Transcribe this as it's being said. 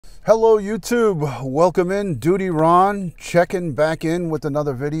Hello YouTube, welcome in. DutyRon checking back in with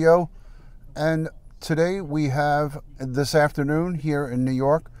another video, and today we have this afternoon here in New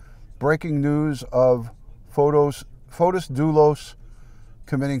York breaking news of Fotis Dulos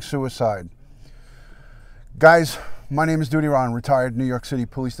committing suicide. Guys, my name is DutyRon, retired New York City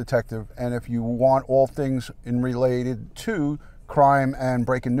Police Detective, and if you want all things related to crime and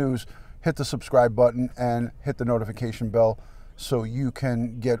breaking news, hit the subscribe button and hit the notification bell so you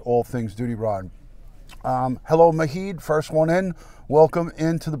can get all things DutyRon. Hello, Mahid, first one in. Welcome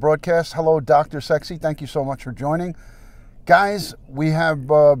into the broadcast. Hello, Dr. Sexy. Thank you so much for joining. Guys, we have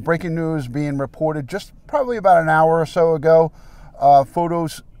breaking news being reported just probably about an hour or so ago.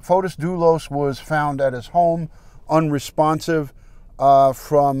 Fotis Dulos was found at his home, unresponsive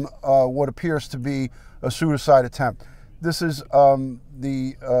from what appears to be a suicide attempt. This is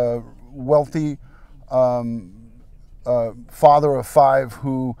the wealthy father of five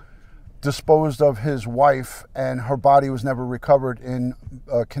who disposed of his wife, and her body was never recovered in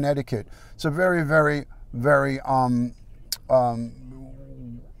Connecticut. It's a very, very, very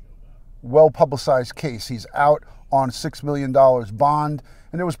well-publicized case. He's out on $6 million bond,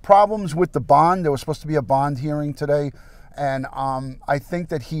 and there was problems with the bond. There was supposed to be a bond hearing today, and I think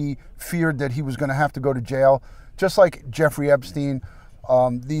that he feared that he was going to have to go to jail, just like Jeffrey Epstein.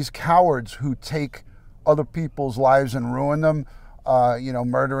 These cowards who take other people's lives and ruin them,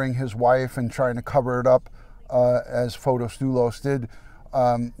 murdering his wife and trying to cover it up, as Fotis Dulos did.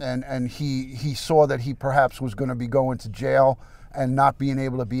 And he saw that he perhaps was going to be going to jail and not being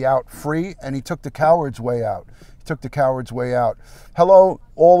able to be out free, and he took the coward's way out. He took the coward's way out. Hello,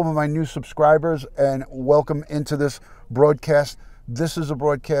 all of my new subscribers, and welcome into this broadcast. This is a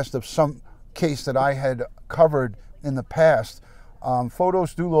broadcast of some case that I had covered in the past.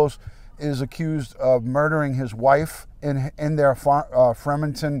 Fotis Dulos is accused of murdering his wife in their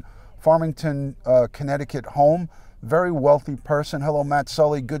Farmington, Connecticut home. Very wealthy person. Hello, Matt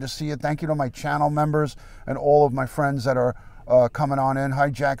Sully. Good to see you. Thank you to my channel members and all of my friends that are coming on in. Hi,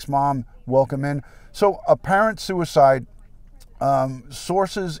 Jack's mom. Welcome in. So, apparent suicide.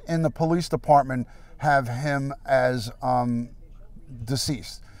 Sources in the police department have him as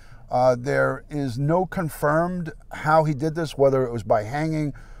deceased. There is no confirmed how he did this, whether it was by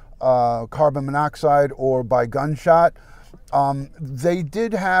hanging, carbon monoxide, or by gunshot. They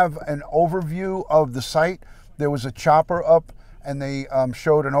did have an overview of the site. There was a chopper up, and they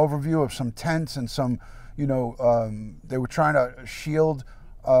showed an overview of some tents and some, they were trying to shield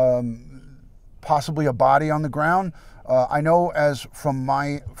possibly a body on the ground. I know, as from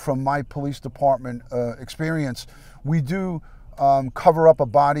my police department experience, we do cover up a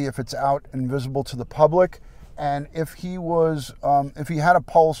body if it's out and visible to the public. And if he was, if he had a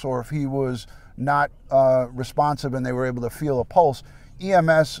pulse, or if he was not responsive and they were able to feel a pulse,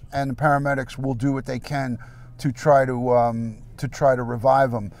 EMS and the paramedics will do what they can to try to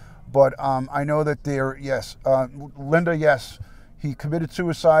revive him. But I know that yes, Linda, yes, he committed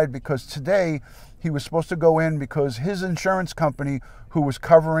suicide because today he was supposed to go in because his insurance company, who was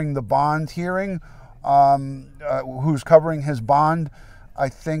covering the bond hearing, who's covering his bond, I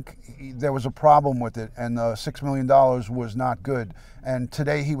think there was a problem with it, and the $6 million was not good. And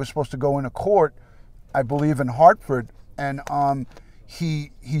today he was supposed to go into court, I believe in Hartford, and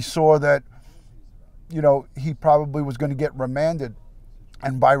he saw that, he probably was going to get remanded.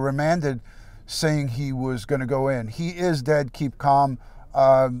 And by remanded, saying he was going to go in. He is dead. Keep calm.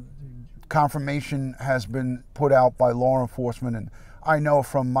 Confirmation has been put out by law enforcement, and I know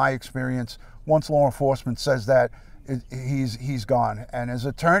from my experience, once law enforcement says that, he's gone. And his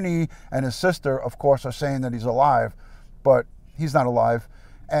attorney and his sister, of course, are saying that he's alive, but he's not alive.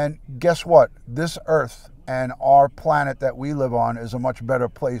 And guess what? This earth and our planet that we live on is a much better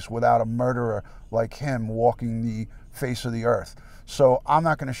place without a murderer like him walking the face of the earth. So I'm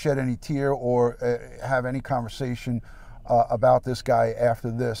not going to shed any tear or have any conversation about this guy after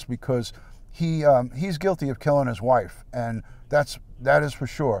this, because he's guilty of killing his wife, and that is for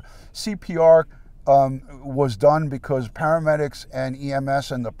sure. CPR was done because paramedics and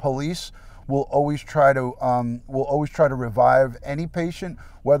EMS and the police will always try to revive any patient,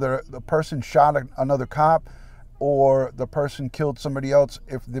 whether the person shot another cop or the person killed somebody else.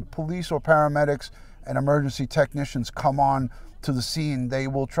 If the police or paramedics and emergency technicians come on to the scene, they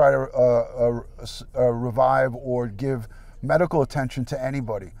will try to revive or give medical attention to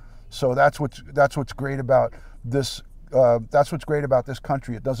anybody. So that's what's great about this. That's what's great about this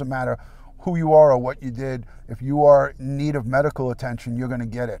country. It doesn't matter who you are or what you did. If you are in need of medical attention, you're going to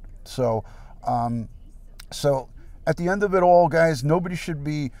get it. So, so at the end of it all, guys, nobody should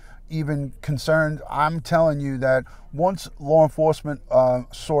be even concerned. I'm telling you that once law enforcement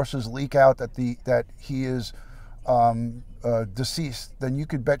sources leak out that he is deceased, then you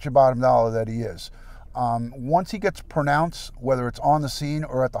could bet your bottom dollar that he is. Once he gets pronounced, whether it's on the scene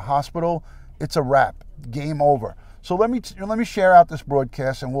or at the hospital, it's a wrap, game over. So let me share out this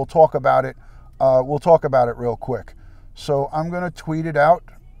broadcast, and we'll talk about it. We'll talk about it real quick. So I'm going to tweet it out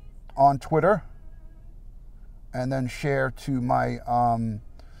on Twitter, and then share to my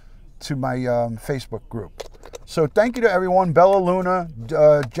Facebook group. So thank you to everyone: Bella Luna,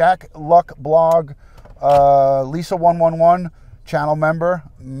 Jack Luck Blog, Lisa111, channel member,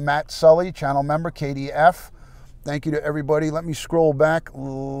 Matt Sully, channel member, KDF. Thank you to everybody. Let me scroll back.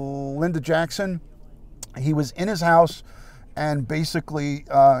 Linda Jackson, he was in his house, and basically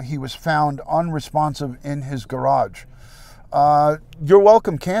he was found unresponsive in his garage. You're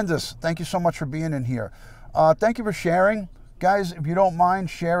welcome, Candace. Thank you so much for being in here. Thank you for sharing. Guys, if you don't mind,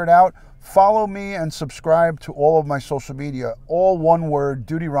 share it out. Follow me and subscribe to all of my social media. All one word,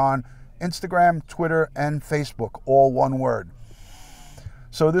 DutyRon, Instagram, Twitter, and Facebook. All one word.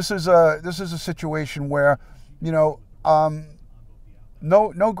 So this is a situation where, you know,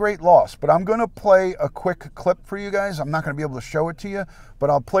 no great loss. But I'm going to play a quick clip for you guys. I'm not going to be able to show it to you, but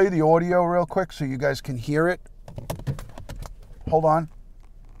I'll play the audio real quick so you guys can hear it. Hold on.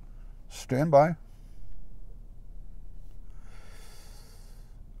 Stand by.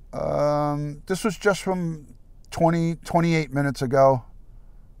 This was just from 28 minutes ago.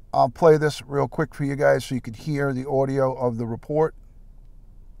 I'll play this real quick for you guys so you could hear the audio of the report,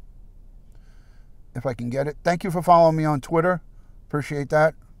 if I can get it. Thank you for following me on Twitter. Appreciate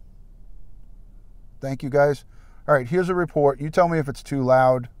that. Thank you, guys. All right, here's a report. You tell me if it's too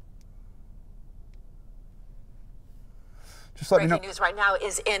loud. Just let me know. Breaking news right now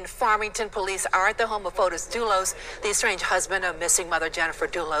is in Farmington. Police are at the home of Fotis Dulos, the estranged husband of missing mother Jennifer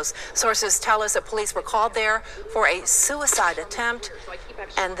Dulos. Sources tell us that police were called there for a suicide attempt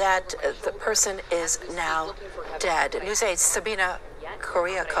and that the person is now dead. News 8's Sabina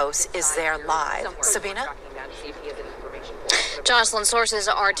Kuriakos is there live. Sabina? Jocelyn, sources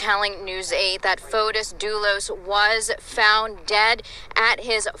are telling News 8 that Fotis Dulos was found dead at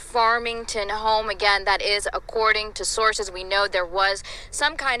his Farmington home. Again, that is according to sources. We know there was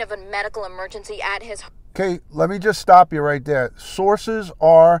some kind of a medical emergency at his home. Okay, let me just stop you right there. Sources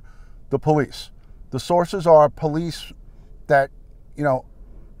are the police. The sources are police that, you know,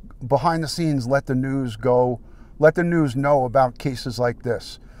 behind the scenes let the news know about cases like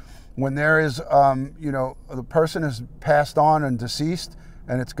this. When there is, you know, the person is passed on and deceased,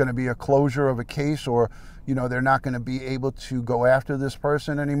 and it's going to be a closure of a case, or, you know, they're not going to be able to go after this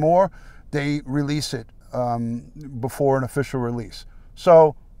person anymore, they release it before an official release.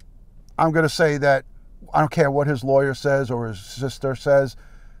 So I'm going to say that I don't care what his lawyer says or his sister says.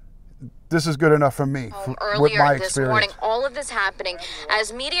 This is good enough for me, with my experience. Earlier this morning, all of this happening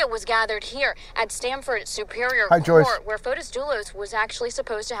as media was gathered here at Stamford Superior Court, where Fotis Dulos was actually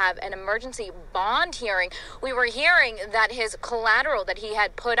supposed to have an emergency bond hearing. We were hearing that his collateral that he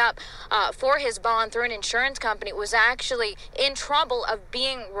had put up for his bond through an insurance company was actually in trouble of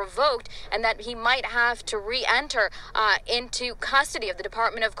being revoked, and that he might have to re-enter into custody of the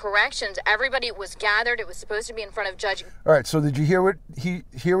Department of Corrections. Everybody was gathered. It was supposed to be in front of Judge. All right, so did you hear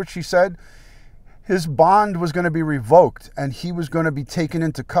what she said? His bond was going to be revoked, and he was going to be taken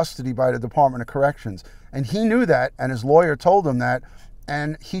into custody by the Department of Corrections. And he knew that, and his lawyer told him that,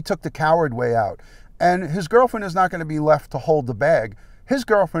 and he took the coward way out. And his girlfriend is not going to be left to hold the bag. His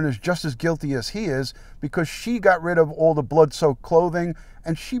girlfriend is just as guilty as he is, because she got rid of all the blood-soaked clothing,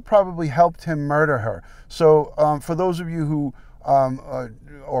 and she probably helped him murder her. So for those of you who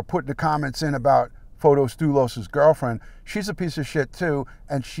or put the comments in about Fotis Dulos' girlfriend, she's a piece of shit too,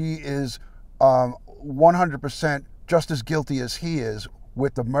 and she is 100% just as guilty as he is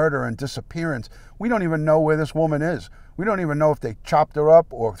with the murder and disappearance. We don't even know where this woman is. We don't even know if they chopped her up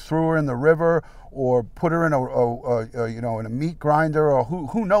or threw her in the river or put her in in a meat grinder, or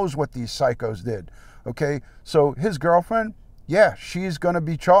who knows what these psychos did. Okay, so his girlfriend, yeah, she's going to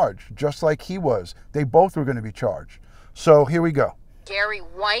be charged just like he was. They both were going to be charged. So here we go. Gary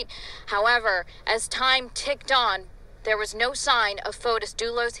White. However, as time ticked on, there was no sign of Fotis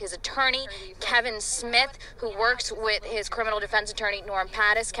Dulos. His attorney, Kevin Smith, who works with his criminal defense attorney, Norm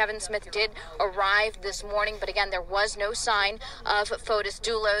Pattis. Kevin Smith did arrive this morning, but again, there was no sign of Fotis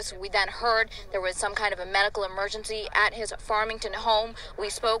Dulos. We then heard there was some kind of a medical emergency at his Farmington home.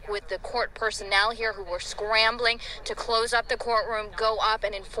 We spoke with the court personnel here who were scrambling to close up the courtroom, go up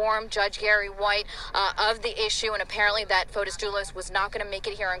and inform Judge Gary White of the issue, and apparently that Fotis Dulos was not going to make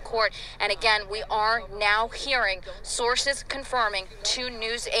it here in court. And again, we are now hearing Sources confirming to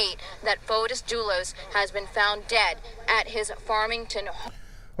News 8 that Fotis Dulos has been found dead at his Farmington home.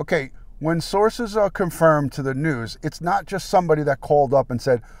 Okay, when sources are confirmed to the news, it's not just somebody that called up and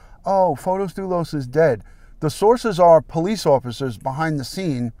said, oh, Fotis Dulos is dead. The sources are police officers behind the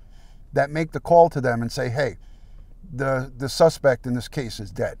scene that make the call to them and say, hey, the suspect in this case is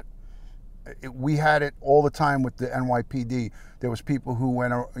dead. We had it all the time with the NYPD. There was people who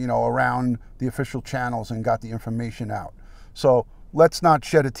went, around the official channels and got the information out. So let's not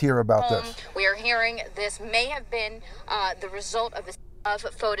shed a tear about this. We are hearing this may have been the result of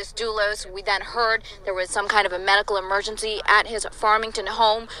Fotis Dulos. We then heard there was some kind of a medical emergency at his Farmington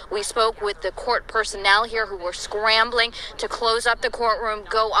home. We spoke with the court personnel here who were scrambling to close up the courtroom,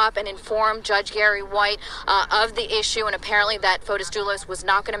 go up and inform Judge Gary White of the issue, and apparently that Fotis Dulos was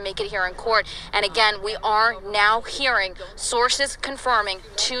not going to make it here in court. And again, we are now hearing sources confirming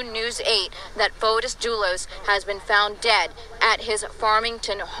to News 8 that Fotis Dulos has been found dead at his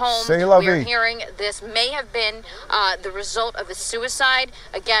Farmington home. We are hearing this may have been the result of a suicide.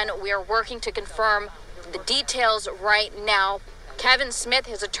 Again, we are working to confirm the details right now. Kevin Smith,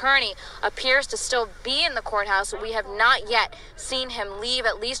 his attorney, appears to still be in the courthouse. We have not yet seen him leave,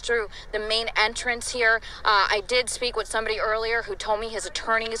 at least through the main entrance here. I did speak with somebody earlier who told me his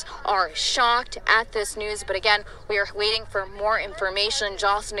attorneys are shocked at this news. But again, we are waiting for more information.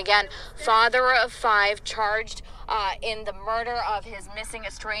 Jocelyn, again, father of 5, charged in the murder of his missing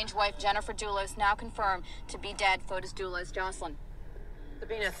estranged wife, Jennifer Dulos, now confirmed to be dead. Fotis Dulos. Jocelyn.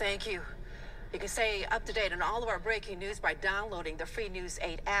 Sabina, thank you. You can stay up to date on all of our breaking news by downloading the free News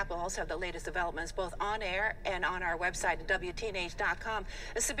 8 app. We'll also have the latest developments both on air and on our website at WTNH.com.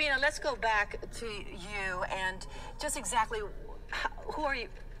 Sabina, let's go back to you and just exactly who are you?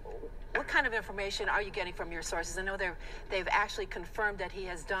 What kind of information are you getting from your sources? I know they've actually confirmed that he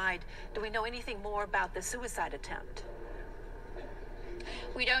has died. Do we know anything more about the suicide attempt?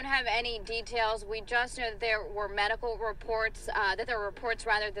 We don't have any details. We just know that there were medical reports, that there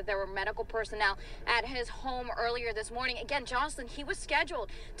were medical personnel at his home earlier this morning. Again, Jocelyn, he was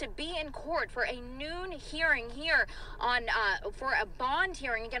scheduled to be in court for a noon hearing here on for a bond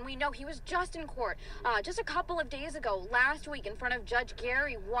hearing. Again, we know he was just in court just a couple of days ago, last week, in front of Judge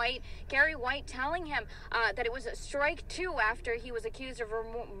Gary White. Gary White telling him that it was a strike 2 after he was accused of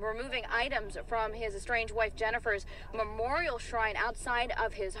removing items from his estranged wife Jennifer's memorial shrine outside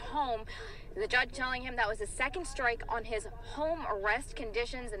of his home. The judge telling him that was a second strike on his home arrest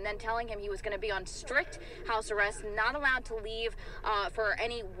conditions, and then telling him he was going to be on strict house arrest, not allowed to leave for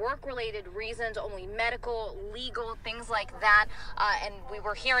any work-related reasons, only medical, legal, things like that. And we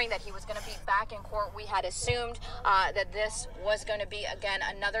were hearing that he was going to be back in court. We had assumed that this was going to be, again,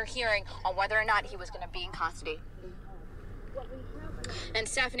 another hearing on whether or not he was going to be in custody. And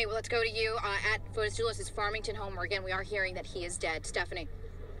Stephanie, well, let's go to you at Fotis Dulos' Farmington home, where again we are hearing that he is dead. Stephanie.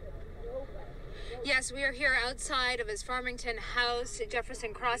 Yes, we are here outside of his Farmington house,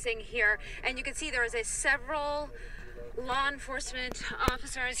 Jefferson Crossing here, and you can see there is several law enforcement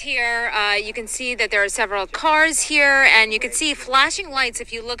officers here. You can see that there are several cars here, and you can see flashing lights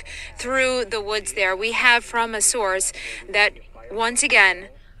if you look through the woods there. We have from a source that, once again,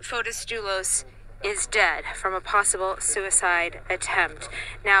 Fotis Dulos is dead from a possible suicide attempt.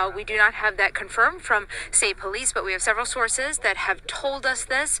 Now, we do not have that confirmed from state police, but we have several sources that have told us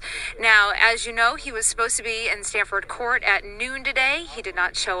this. Now, as you know, he was supposed to be in Stanford Court at noon today. He did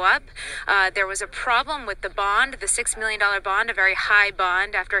not show up. There was a problem with the bond, the $6 million bond, a very high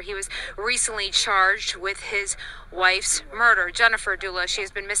bond, after he was recently charged with his wife's murder, Jennifer Dulos. She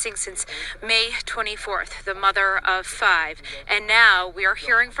has been missing since May 24th, the mother of 5. And now we are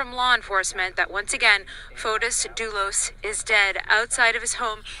hearing from law enforcement that once again, Fotis Dulos is dead outside of his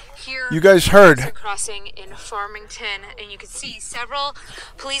home here. You guys heard. Crossing in Farmington, and you can see several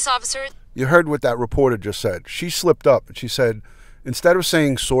police officers. You heard what that reporter just said. She slipped up and she said, instead of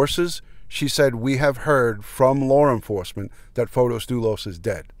saying sources, she said, we have heard from law enforcement that Fotis Dulos is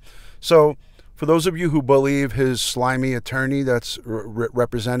dead. So, for those of you who believe his slimy attorney that's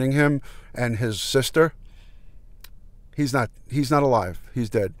representing him and his sister, he's not alive. He's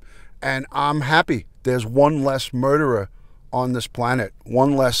dead. And I'm happy. There's one less murderer on this planet,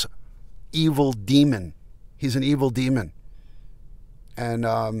 one less evil demon. He's an evil demon.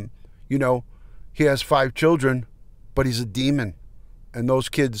 And, he has 5 children, but he's a demon. And those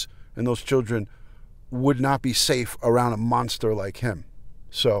kids and those children would not be safe around a monster like him.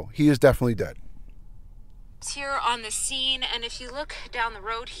 So he is definitely dead. here on the scene, and if you look down the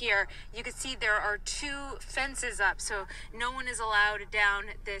road here, you can see there are 2 fences up, so no one is allowed down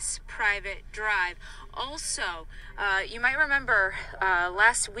this private drive. Also, you might remember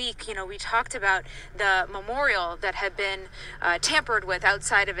last week, we talked about the memorial that had been tampered with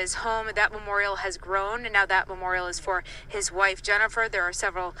outside of his home. That memorial has grown, and now that memorial is for his wife, Jennifer. There are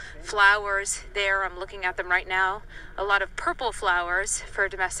several flowers there. I'm looking at them right now. A lot of purple flowers for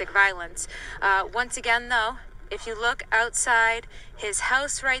domestic violence. Once again, though, if you look outside his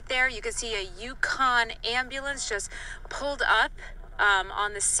house right there, you can see a Yukon ambulance just pulled up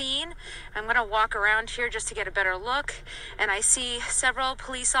on the scene. I'm going to walk around here just to get a better look, and I see several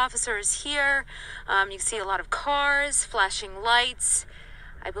police officers here. You can see a lot of cars, flashing lights.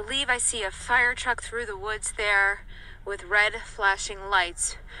 I believe I see a fire truck through the woods there with red flashing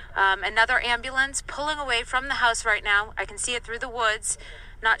lights. Another ambulance pulling away from the house right now. I can see it through the woods.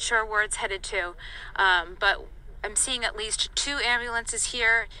 Not sure where it's headed to, but I'm seeing at least 2 ambulances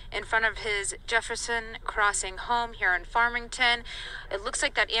here in front of his Jefferson Crossing home here in Farmington. It looks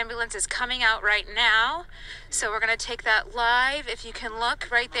like that ambulance is coming out right now, so we're going to take that live. If you can look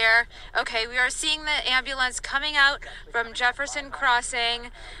right there. Okay, we are seeing the ambulance coming out from Jefferson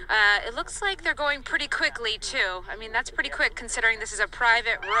Crossing. It looks like they're going pretty quickly too. I mean, that's pretty quick considering this is a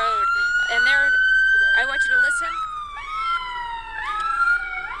private road. And there, I want you to listen.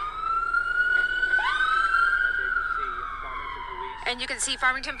 And you can see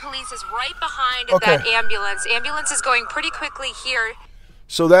Farmington Police is right behind that ambulance. Ambulance is going pretty quickly here.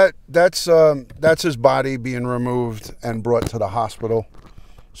 So that's his body being removed and brought to the hospital.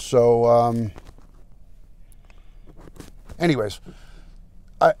 So, anyways,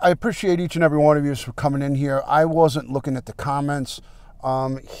 I appreciate each and every one of you for coming in here. I wasn't looking at the comments.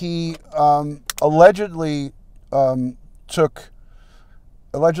 He allegedly took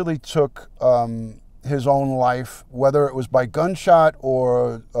his own life, whether it was by gunshot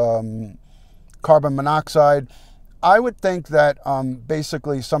or carbon monoxide. I would think that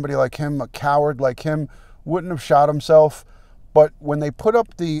basically somebody like him, a coward like him, wouldn't have shot himself. But when they put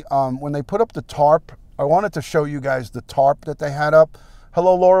up the tarp, I wanted to show you guys the tarp that they had up.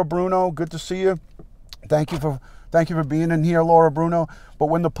 Hello, Laura Bruno. Good to see you. Thank you for being in here, Laura Bruno. But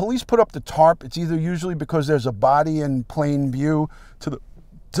when the police put up the tarp, it's either usually because there's a body in plain view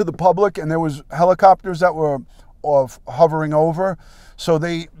to the public, and there was helicopters that were hovering over, so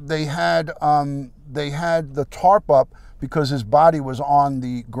they had the tarp up because his body was on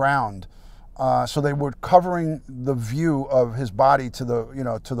the ground, so they were covering the view of his body to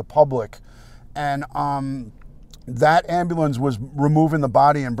the public, and that ambulance was removing the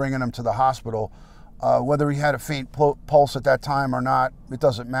body and bringing him to the hospital. Whether he had a faint pulse at that time or not, it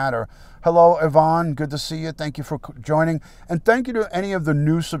doesn't matter. Hello, Yvonne. Good to see you. Thank you for joining. And thank you to any of the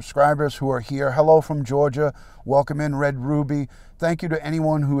new subscribers who are here. Hello from Georgia. Welcome in, Red Ruby. Thank you to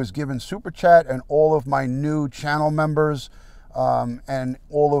anyone who has given Super Chat, and all of my new channel members, and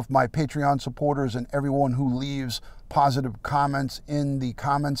all of my Patreon supporters, and everyone who leaves positive comments in the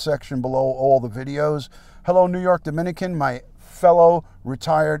comment section below all the videos. Hello, New York Dominican, my fellow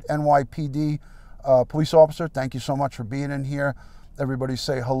retired NYPD police officer. Thank you so much for being in here. Everybody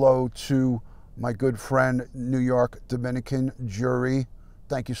say hello to my good friend, New York Dominican jury.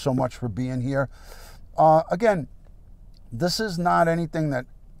 Thank you so much for being here. Again, this is not anything that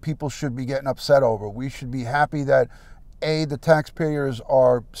people should be getting upset over. We should be happy that, A, the taxpayers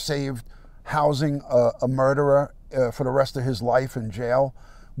are saved housing a murderer for the rest of his life in jail.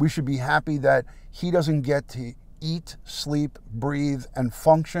 We should be happy that he doesn't get to eat, sleep, breathe, and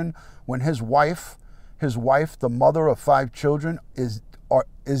function when his wife, the mother of 5 children, is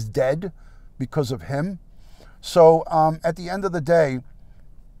dead because of him. So at the end of the day,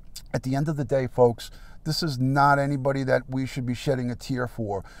 folks, this is not anybody that we should be shedding a tear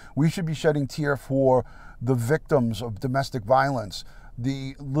for. We should be shedding tear for the victims of domestic violence,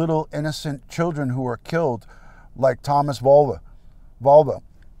 the little innocent children who are killed, like Thomas Volva.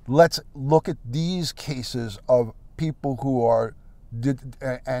 Let's look at these cases of people who are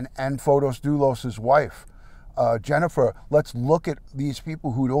and Fotis Dulos' wife, Jennifer. Let's look at these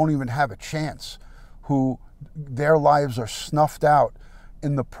people who don't even have a chance, who their lives are snuffed out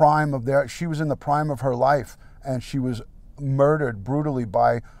in the prime of she was in the prime of her life, and she was murdered brutally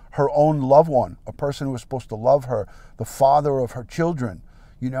by her own loved one, a person who was supposed to love her, the father of her children,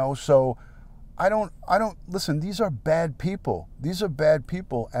 so I don't listen, these are bad people. These are bad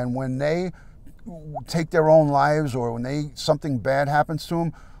people, and when they take their own lives, or when something bad happens to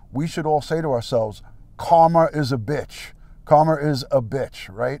them, we should all say to ourselves, karma is a bitch. Karma is a bitch,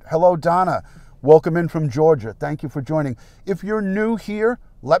 right? Hello, Donna. welcome in from Georgia. Thank you for joining. If you're new here,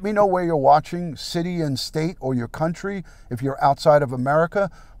 let me know where you're watching, city and state, or your country. If you're outside of America,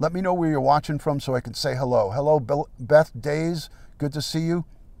 let me know where you're watching from so I can say hello. Hello, Beth Days. Good to see you.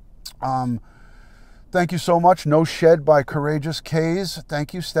 Thank you so much. No Shed by Courageous K's.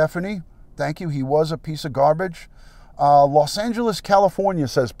 Thank you, Stephanie. Thank you. He was a piece of garbage. Los Angeles, California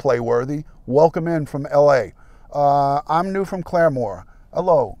says Playworthy. Welcome in from LA. I'm new from Claremore.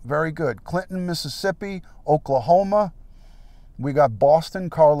 Hello. Very good. Clinton, Mississippi, Oklahoma. We got Boston,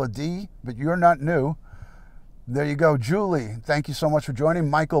 Carla D, but you're not new. There you go. Julie, thank you so much for joining.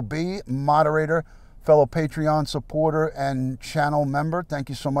 Michael B, moderator, fellow Patreon supporter and channel member. Thank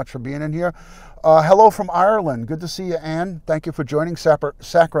you so much for being in here. Hello from Ireland. Good to see you, Ann. Thank you for joining.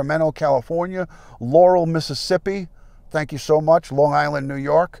 Sacramento, California. Laurel, Mississippi. Thank you so much. Long Island, New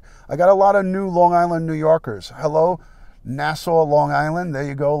York. I got a lot of new Long Island New Yorkers. Hello, Nassau, Long Island. There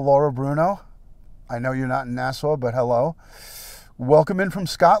you go, Laura Bruno. I know you're not in Nassau, but hello. Welcome in from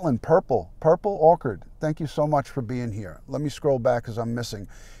Scotland, Purple Orchard. Thank you so much for being here. Let me scroll back because I'm missing.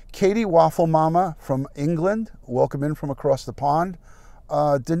 Katie Waffle Mama from England. Welcome in from across the pond.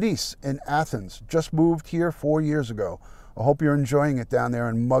 Denise in Athens. Just moved here 4 years ago. I hope you're enjoying it down there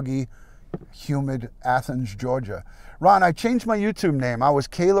in muggy, humid Athens, Georgia. Ron, I changed my YouTube name. I was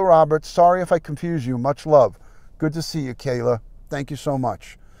Kayla Roberts. Sorry if I confuse you. Much love. Good to see you, Kayla. Thank you so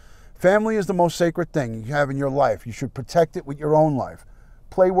much. Family is the most sacred thing you have in your life. You should protect it with your own life.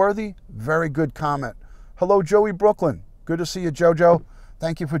 Playworthy, very good comment. Hello, Joey Brooklyn. Good to see you, Jojo.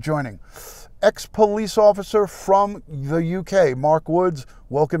 Thank you for joining. Ex-police officer from the UK, Mark Woods.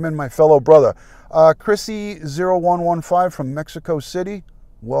 Welcome in, my fellow brother. Chrissy0115 from Mexico City.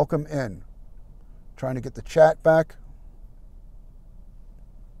 Welcome in. Trying to get the chat back.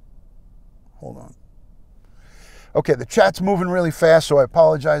 Hold on. Okay, the chat's moving really fast, so I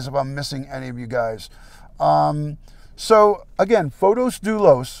apologize if I'm missing any of you guys. So, again, Fotis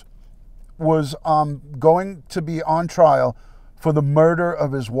Dulos was going to be on trial for the murder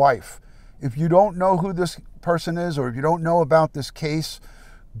of his wife. If you don't know who this person is, or if you don't know about this case,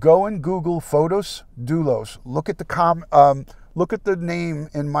 go and Google Fotis Dulos. Look at the name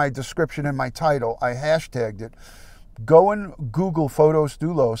in my description and my title. I hashtagged it. Go and Google Fotis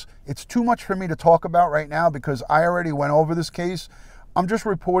Dulos. It's too much for me to talk about right now because I already went over this case. I'm just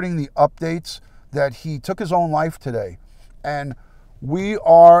reporting the updates that he took his own life today. And we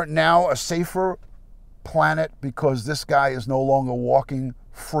are now a safer planet because this guy is no longer walking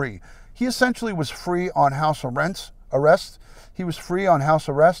free. He essentially was free on house arrest. He was free on house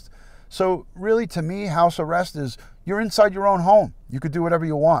arrest. So really, to me, house arrest is you're inside your own home. You could do whatever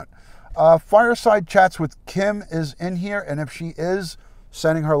you want. Fireside Chats with Kim is in here, and if she is,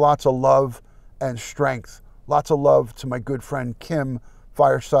 sending her lots of love and strength. Lots of love to my good friend Kim,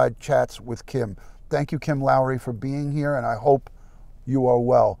 Fireside Chats with Kim. Thank you, Kim Lowry, for being here, and I hope you are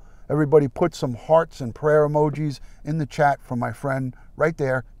well. Everybody put some hearts and prayer emojis in the chat for my friend right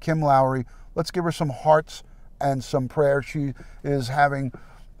there, Kim Lowry. Let's give her some hearts and some prayer. She is having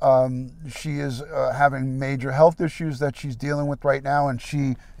major health issues that she's dealing with right now, and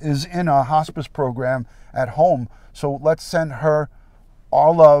she is in a hospice program at home. So let's send her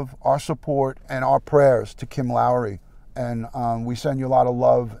our love, our support, and our prayers to Kim Lowry. And we send you a lot of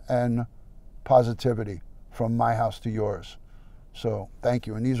love and positivity from my house to yours. So thank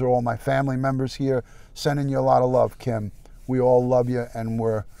you. And these are all my family members here, sending you a lot of love, Kim. We all love you, and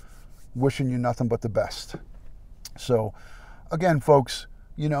we're wishing you nothing but the best. So again, folks,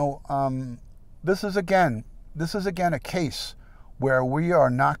 you know, this is again a case where we are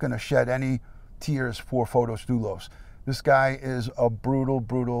not going to shed any tears for Fotis Dulos. This guy is a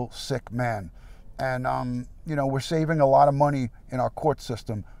brutal, sick man. And, you know, we're saving a lot of money in our court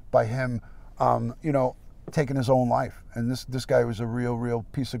system by him, you know, taking his own life. And this guy was a real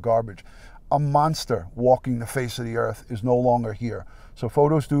piece of garbage. A monster walking the face of the earth is no longer here. So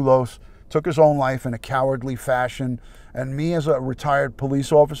Fotis Dulos took his own life in a cowardly fashion. And me, as a retired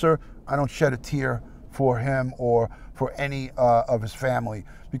police officer, I don't shed a tear for him or for any of his family,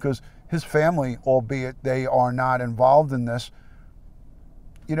 because his family, albeit they are not involved in this,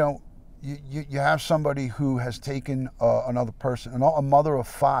 you know, you have somebody who has taken another person, a mother of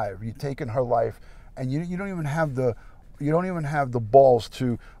 5. You've taken her life, and you don't even have the balls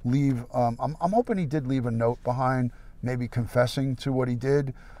to leave. I'm hoping he did leave a note behind, maybe confessing to what he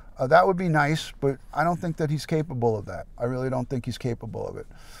did. That would be nice, but I don't think that he's capable of that. I really don't think he's capable of it.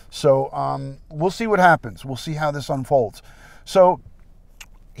 So we'll see what happens. We'll see how this unfolds. So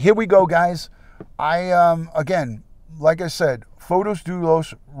here we go, guys. Again, like I said, Fotis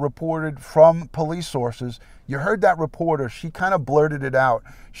Dulos reported from police sources You heard that reporter, she kind of blurted it out.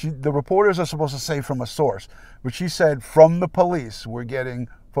 The reporters are supposed to say from a source, but she said from the police, we're getting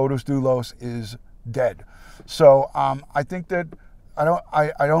Fotis Dulos is dead. So I think that I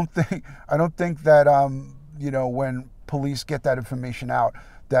don't think that you know, when police get that information out,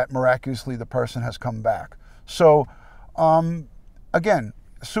 that miraculously the person has come back. So again,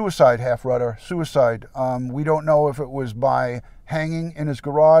 suicide, half-rudder, suicide. We don't know if it was by hanging in his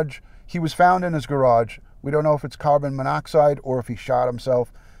garage. He was found in his garage. We don't know if it's carbon monoxide or if he shot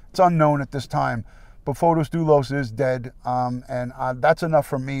himself. It's unknown at this time. But Fotis Dulos is dead, and that's enough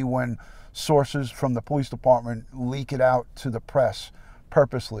for me when sources from the police department leak it out to the press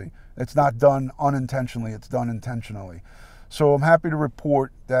purposely. It's not done unintentionally, it's done intentionally. So I'm happy to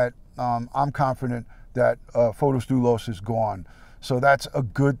report that I'm confident that Fotis Dulos is gone. So that's a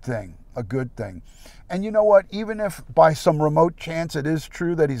good thing, a good thing. And you know what, even if by some remote chance it is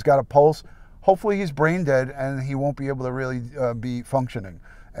true that he's got a pulse, hopefully he's brain dead and he won't be able to really be functioning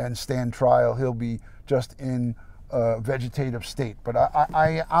and stand trial. He'll be just in a vegetative state. But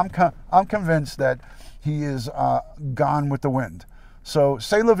I'm convinced that he is gone with the wind. So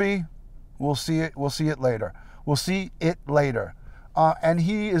c'est la vie. We'll see it. We'll see it later. We'll see it later. And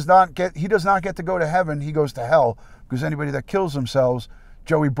he does not get to go to heaven. He goes to hell, because anybody that kills themselves,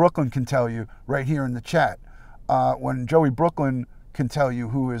 Joey Brooklyn can tell you right here in the chat. When Joey Brooklyn can tell you,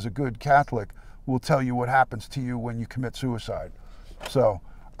 who is a good Catholic, will tell you what happens to you when you commit suicide. So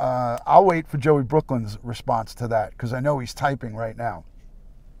I'll wait for Joey Brooklyn's response to that, because I know he's typing right now.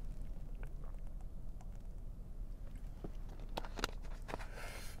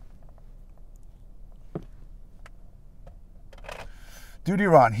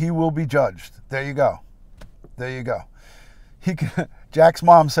 DutyRon, he will be judged. There you go. There you go. Jack's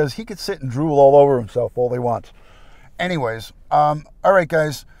mom says he could sit and drool all over himself all he wants. Anyways, all right,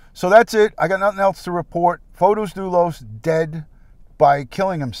 guys. So that's it. I got nothing else to report. Fotis Dulos dead by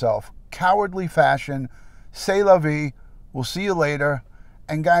killing himself. Cowardly fashion. C'est la vie. We'll see you later.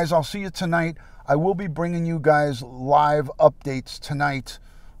 And guys, I'll see you tonight. I will be bringing you guys live updates tonight,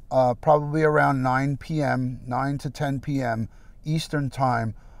 probably around 9 p.m., 9 to 10 p.m. Eastern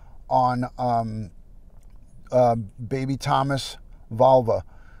time on baby Thomas Valva.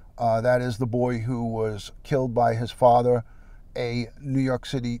 That is the boy who was killed by his father, a New York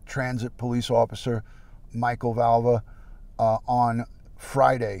City transit police officer, Michael Valva, on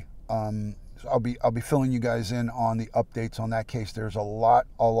Friday. I'll be filling you guys in on the updates on that case. There's a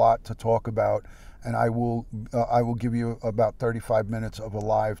lot to talk about, and I will give you about 35 minutes of a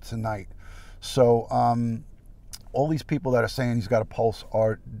live tonight. So all these people that are saying he's got a pulse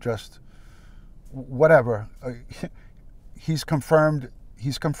are just whatever. He's confirmed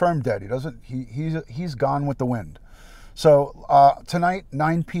dead. He's gone with the wind. So tonight,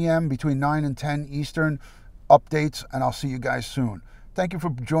 9 p.m., between 9 and 10 Eastern, updates, and I'll see you guys soon. Thank you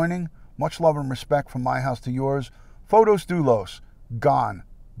for joining. Much love and respect from my house to yours. Fotis Dulos, gone,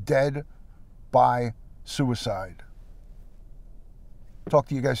 dead by suicide. Talk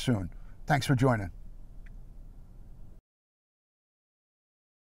to you guys soon. Thanks for joining.